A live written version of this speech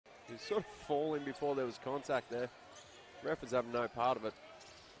He's sort of falling before there was contact there. Ref is having no part of it.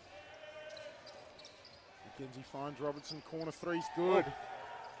 McKenzie finds Robinson. Corner three's good. Oh.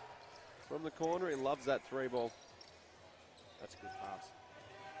 From the corner, he loves that three ball. That's a good pass.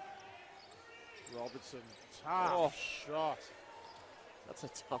 Robinson, tough shot. That's a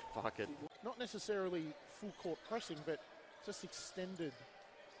tough bucket. Not necessarily full court pressing, but just extended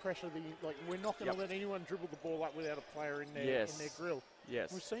pressure. We're not going to let anyone dribble the ball up without a player in their grill.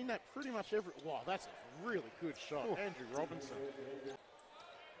 Yes. We've seen that pretty much every. Wow, that's a really good shot, Andrew Robinson.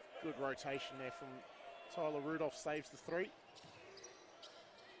 Good rotation there from Tyler Rudolph. Saves the three.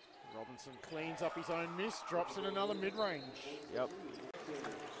 Robinson cleans up his own miss, drops in another mid-range. Yep.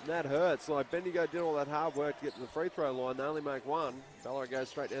 And that hurts. Like Bendigo did all that hard work to get to the free throw line. They only make one. Ballarat goes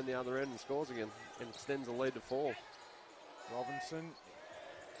straight down the other end and scores again and extends the lead to 4. Robinson.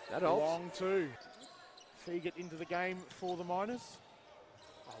 That helps. Long two. Feegit into the game for the Miners.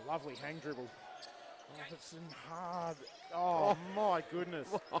 Oh, lovely hang dribble. Robinson hard. Oh, my goodness.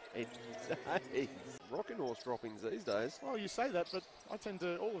 My days. Rocking horse droppings these days. Well, you say that, but I tend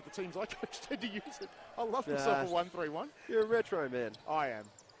to, all of the teams I coach tend to use it. I love myself a 1-3-1. You're a retro man. I am.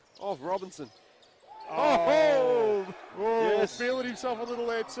 Oh, Robinson. Oh! Yes. Feeling himself a little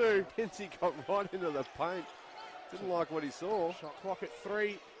there too. Kinsey got right into the paint. Didn't like what he saw. Shot clock at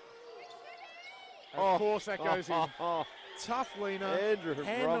 3. Of course that goes in. Tough leaner. Andrew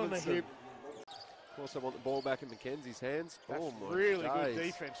hand Robinson. On the hip. Of course, I want the ball back in Mackenzie's hands. That's my really days. good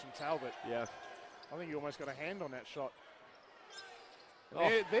defense from Talbot. Yeah. I think he almost got a hand on that shot.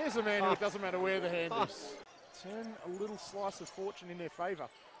 There's a man who it doesn't matter where the hand is. Turn a little slice of fortune in their favour.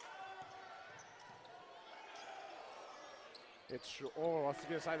 It's short. Oh, I was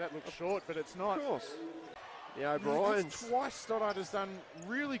going to say that looks short, but it's not. Of course. Yeah, O'Brien's. Twice Stoddart has done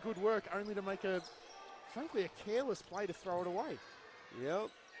really good work, only to make frankly, a careless play to throw it away. Yep.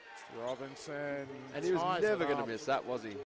 Robinson. And he was never going to miss that, was he?